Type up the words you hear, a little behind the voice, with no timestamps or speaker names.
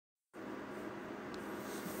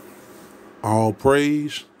All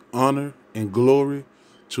praise, honor, and glory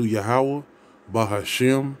to Yahweh,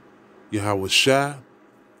 Bahashem, Yahweh Shai,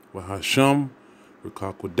 Bahasham,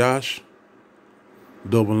 Rakakwadash.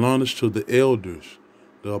 Double honors to the elders,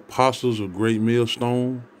 the apostles of Great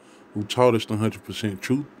Millstone, who taught us the 100%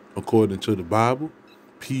 truth according to the Bible.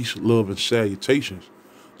 Peace, love, and salutations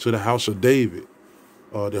to the house of David,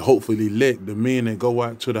 the hopefully elect, the men that go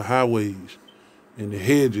out to the highways and the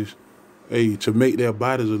hedges, hey, to make their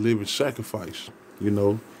bodies a living sacrifice. You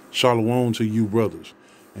know, shalom to you brothers.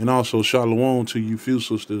 And also shalom to you few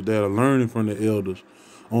sisters that are learning from the elders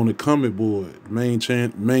on the comment board,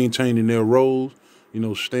 maintaining their roles,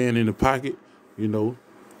 staying in the pocket,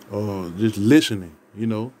 just listening,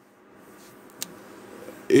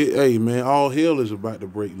 Hey, man, all hell is about to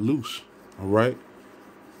break loose, all right?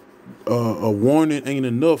 A warning ain't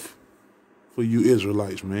enough for you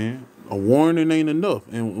Israelites, man. A warning ain't enough.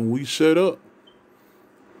 And when we set up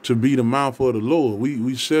to be the mouth of the Lord,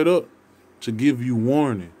 we set up to give you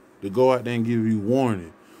warning, to go out there and give you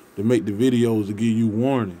warning, to make the videos to give you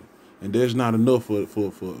warning. And that's not enough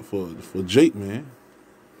for Jake, man.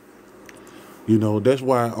 That's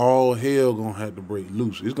why all hell gonna have to break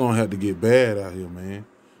loose. It's gonna have to get bad out here, man.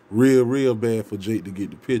 Real bad for Jake to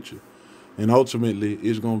get the picture. And ultimately,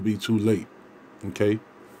 it's gonna be too late. Okay?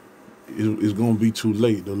 It's gonna be too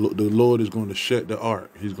late. The Lord is gonna shut the ark.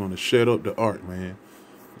 He's gonna shut up the ark, man.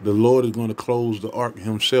 The Lord is gonna close the ark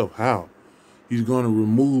himself. How? He's gonna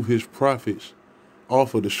remove his prophets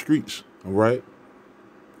off of the streets. All right?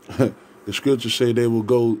 The scriptures say they will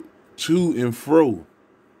go to and fro,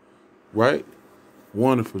 right?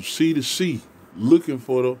 Wonderful, sea to sea, looking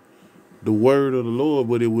for the word of the Lord,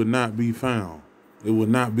 but it would not be found. It would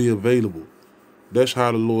not be available. That's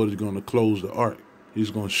how the Lord is going to close the ark.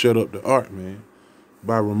 He's going to shut up the ark, man,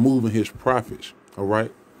 by removing his prophets, all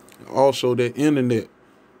right? Also, that internet,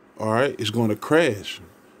 all right, is going to crash.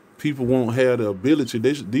 People won't have the ability.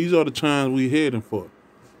 These are the times we're heading for.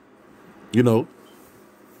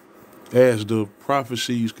 As the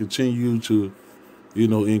prophecies continue to,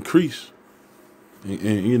 increase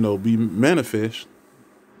and be manifest,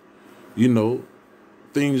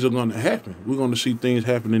 things are going to happen. We're going to see things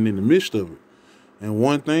happening in the midst of it. And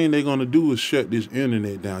one thing they're going to do is shut this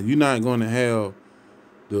internet down. You're not going to have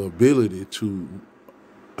the ability to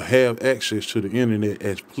have access to the internet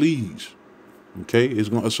as please. Okay?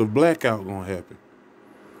 It's a blackout going to happen.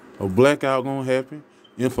 A blackout going to happen.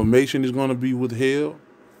 Information is going to be withheld.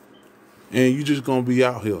 And you just going to be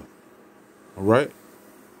out here. All right?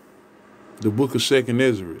 The book of 2nd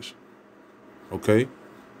Ezra. Okay?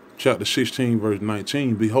 Chapter 16, verse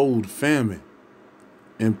 19. Behold, famine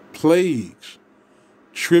and plagues,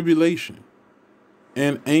 tribulation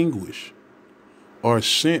and anguish are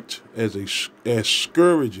sent as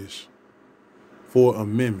scourges for a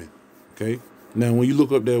amendment. Okay? Now, when you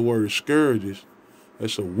look up that word scourges,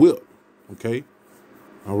 that's a whip. Okay?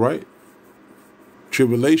 All right?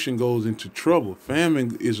 Tribulation goes into trouble.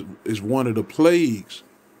 Famine is one of the plagues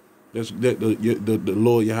that the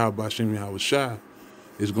Lord Yahweh Hashem Yahweh Shai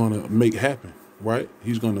is going to make happen, right?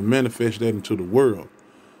 He's going to manifest that into the world.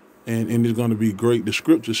 And it's going to be great. The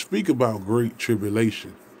scriptures speak about great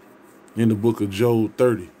tribulation in the book of Job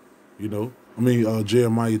 30,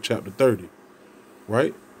 Jeremiah chapter 30,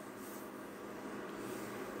 right?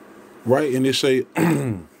 Right, and they say,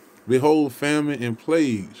 behold, famine and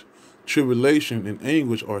plagues, tribulation and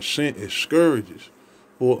anguish are sent as scourges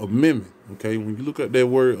for amendment. Okay, when you look at that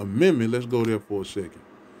word amendment, let's go there for a second.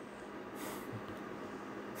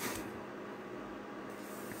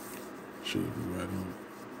 Should be right on.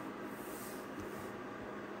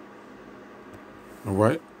 All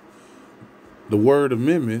right. The word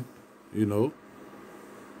amendment, it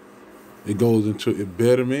goes into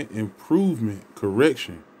betterment, improvement,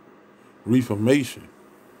 correction, reformation,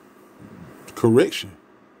 correction.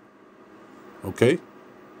 Okay?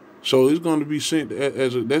 So it's going to be sent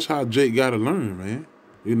that's how Jake got to learn, man.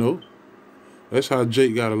 That's how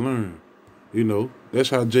Jake got to learn.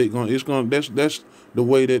 That's how Jake that's the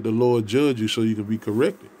way that the Lord judge you so you can be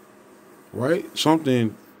corrected. Right?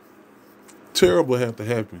 Something terrible have to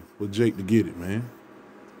happen for Jake to get it, man.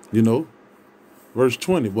 Verse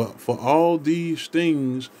 20, but for all these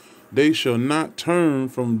things they shall not turn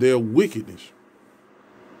from their wickedness,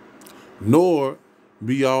 nor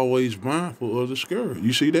be always mindful of the scourge.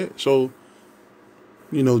 You see that? So,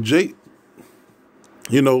 Jake,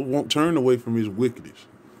 won't turn away from his wickedness.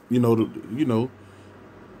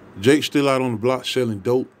 Jake's still out on the block selling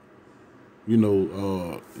dope,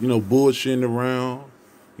 bullshitting around,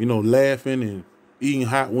 laughing and eating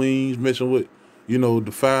hot wings, messing with,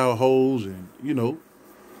 the foul hoes and,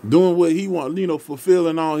 doing what he wants,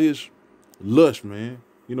 fulfilling all his lust, man.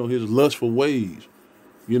 You know, his lustful ways,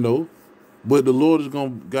 you know. But the Lord is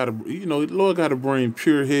gotta, you know, the Lord gotta bring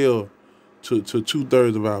pure hell to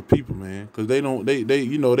 2/3 of our people, man. Cause they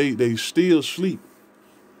you know, they still sleep.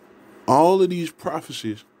 All of these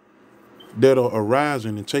prophecies that are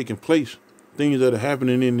arising and taking place, things that are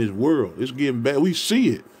happening in this world, it's getting bad. We see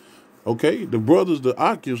it. Okay? The brothers, the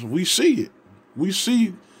Oculus, we see it. We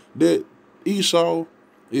see that Esau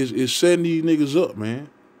is setting these niggas up, man.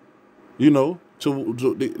 You know,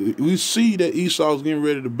 we see that Esau's getting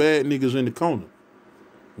ready to bad niggas in the corner.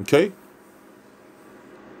 Okay?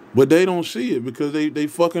 But they don't see it because they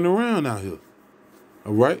fucking around out here.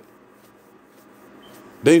 All right?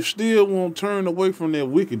 They still won't turn away from their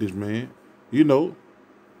wickedness, man. You know,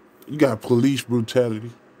 you got police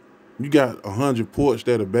brutality. You got 100 ports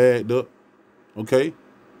that are bagged up. Okay?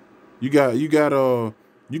 You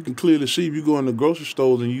can clearly see if you go in the grocery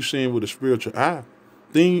stores and you seeing with a spiritual eye,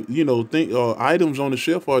 items on the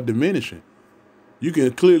shelf are diminishing. You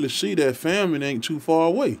can clearly see that famine ain't too far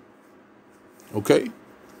away. Okay?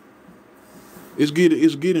 It's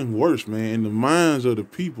getting worse, man. And the minds of the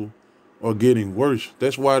people are getting worse.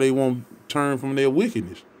 That's why they won't turn from their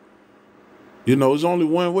wickedness. You know, there's only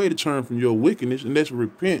one way to turn from your wickedness, and that's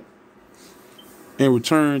repent and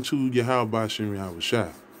return to Yahweh Shem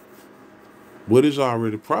Yahushua. But it's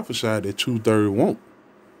already prophesied that 2/3 won't.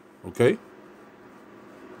 Okay?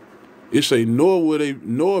 It say,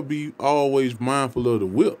 nor be always mindful of the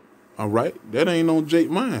whip. All right? That ain't on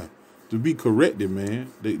Jake mind to be corrected, man.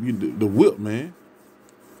 The whip, man.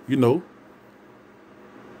 You know,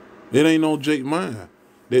 it ain't on Jake mind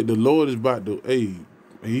that the Lord is about to, the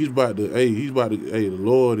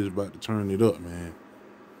Lord is about to turn it up, man.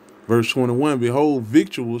 Verse 21, behold,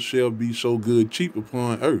 victuals shall be so good cheap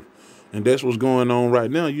upon earth. And that's what's going on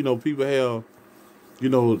right now. You know, people have, you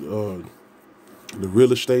know, the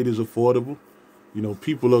real estate is affordable. You know,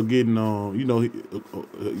 people are getting, earlier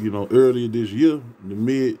this year,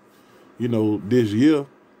 this year,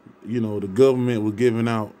 the government was giving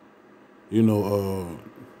out,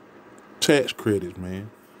 tax credits,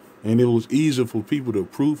 man. And it was easier for people to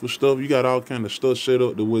approve for stuff. You got all kind of stuff set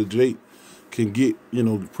up to where Jake can get,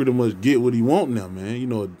 pretty much get what he want now, man. You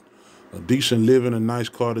know, a decent living, a nice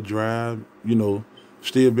car to drive,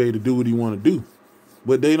 still be able to do what he want to do.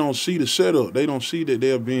 But they don't see the setup. They don't see that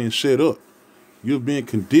they're being set up. You're being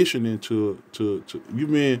conditioned into, you're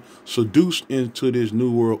being seduced into this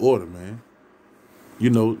new world order, man.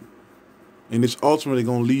 And it's ultimately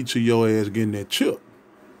going to lead to your ass getting that chip.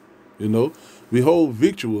 Behold,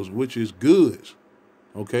 victuals, which is goods,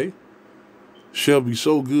 okay, shall be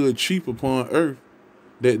so good cheap upon earth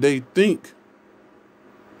that they think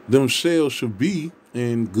themselves should be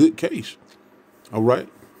in good case. All right?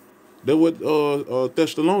 That's what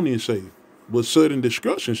Thessalonians say. But sudden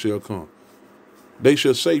destruction shall come. They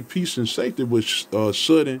shall say peace and safety, but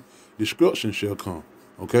sudden destruction shall come.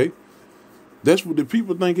 Okay? That's what the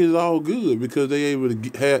people think is all good because they able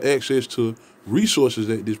to have access to resources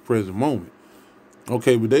at this present moment.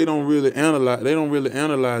 Okay, but they don't really analyze. They don't really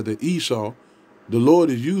analyze that Esau, the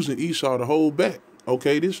Lord is using Esau to hold back.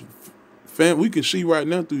 Okay, this we can see right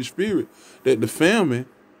now through the spirit that the famine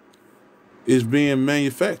is being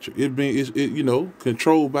manufactured. It's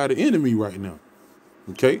controlled by the enemy right now.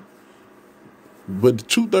 Okay, but the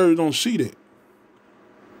 2/3 don't see that.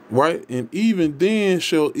 Right, and even then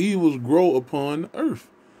shall evils grow upon the earth,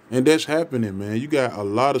 and that's happening, man. You got a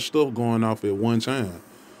lot of stuff going off at one time.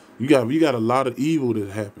 You got a lot of evil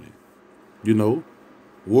that's happening.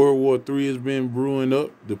 World War III has been brewing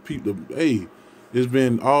up. It's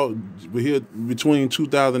been all here between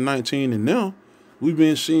 2019 and now. We've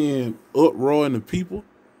been seeing uproar in the people,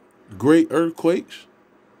 great earthquakes.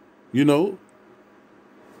 The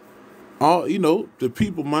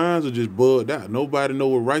people minds are just bugged out. Nobody know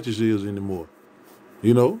what righteous is anymore.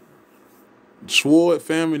 Sword,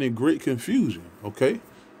 famine, and great confusion. Okay.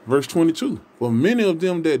 Verse 22, for many of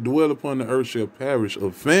them that dwell upon the earth shall perish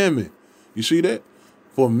of famine. You see that?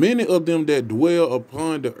 For many of them that dwell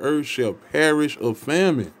upon the earth shall perish of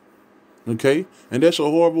famine. Okay? And that's a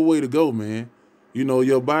horrible way to go, man.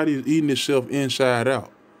 Your body is eating itself inside out.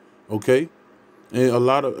 Okay? And a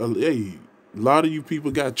lot of you people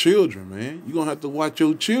got children, man. You're going to have to watch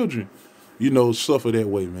your children, suffer that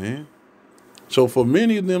way, man. So for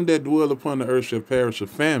many of them that dwell upon the earth shall perish of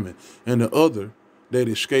famine, and the other that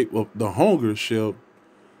escape of the hunger shall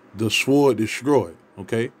the sword destroy.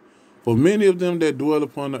 Okay? For many of them that dwell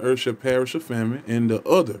upon the earth shall perish of famine, and the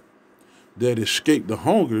other that escape the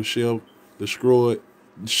hunger shall the sword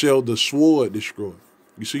destroy.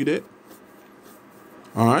 You see that?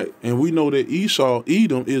 All right? And we know that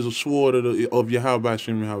Edom is a sword of Yahweh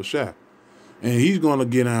Shem Yahushua. And he's going to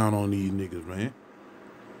get down on these niggas, man.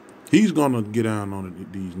 He's going to get down on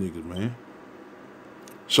these niggas, man.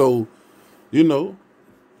 So, you know,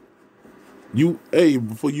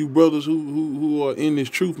 for you brothers who are in this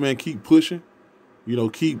truth, man, keep pushing. You know,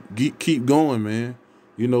 keep going, man.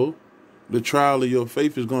 You know, the trial of your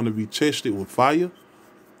faith is going to be tested with fire.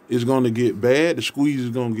 It's going to get bad. The squeeze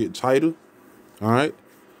is going to get tighter. All right?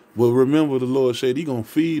 But remember, the Lord said He's going to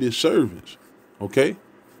feed His servants. Okay?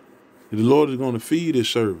 The Lord is going to feed His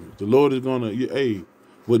servants. The Lord is going to,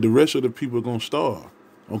 but the rest of the people are going to starve.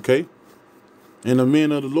 Okay? And the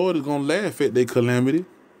men of the Lord is going to laugh at their calamity.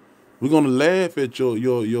 We're going to laugh at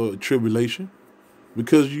your tribulation.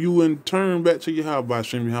 Because you wouldn't turn back to Yahweh by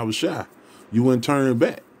Shem Yahushua. You wouldn't turn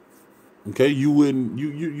back. Okay? You wouldn't,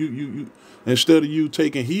 you instead of you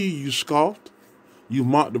taking heed, you scoffed. You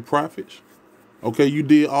mocked the prophets. Okay? You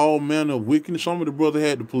did all manner of wickedness. Some of the brothers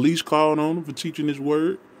had the police called on them for teaching this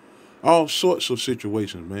word. All sorts of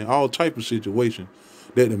situations, man. All type of situations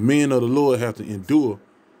that the men of the Lord have to endure.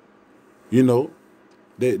 You know,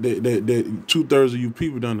 that 2/3 of you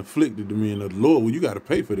people done afflicted the men of the Lord. Well, you got to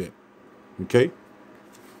pay for that. Okay?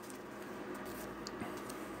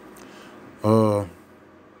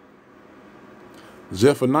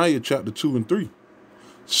 Zephaniah chapter 2 and 3.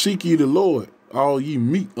 Seek ye the Lord, all ye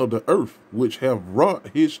meek of the earth, which have wrought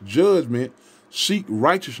His judgment. Seek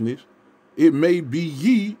righteousness. It may be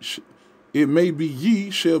ye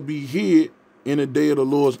shall be hid in the day of the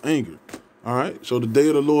Lord's anger. All right. So the day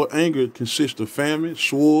of the Lord's anger consists of famine,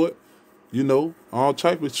 sword, you know, all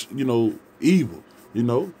type of, you know, evil. You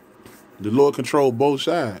know, the Lord control both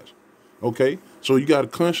sides. Okay. So you got to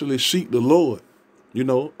constantly seek the Lord, you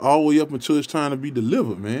know, all the way up until it's time to be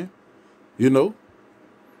delivered, man. You know,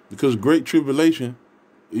 because great tribulation,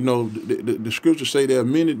 you know, the scriptures say there are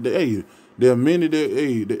many that,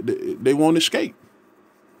 they won't escape.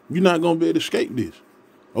 You're not going to be able to escape this.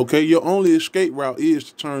 Okay, your only escape route is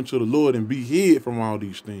to turn to the Lord and be hid from all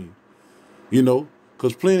these things. You know,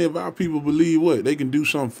 because plenty of our people believe what? They can do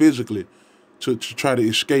something physically to try to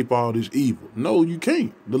escape all this evil. No, you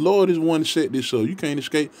can't. The Lord is one to set this up. You can't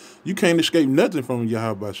escape. You can't escape nothing from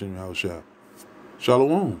Yahweh Shem Yahushua.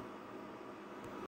 Shalom.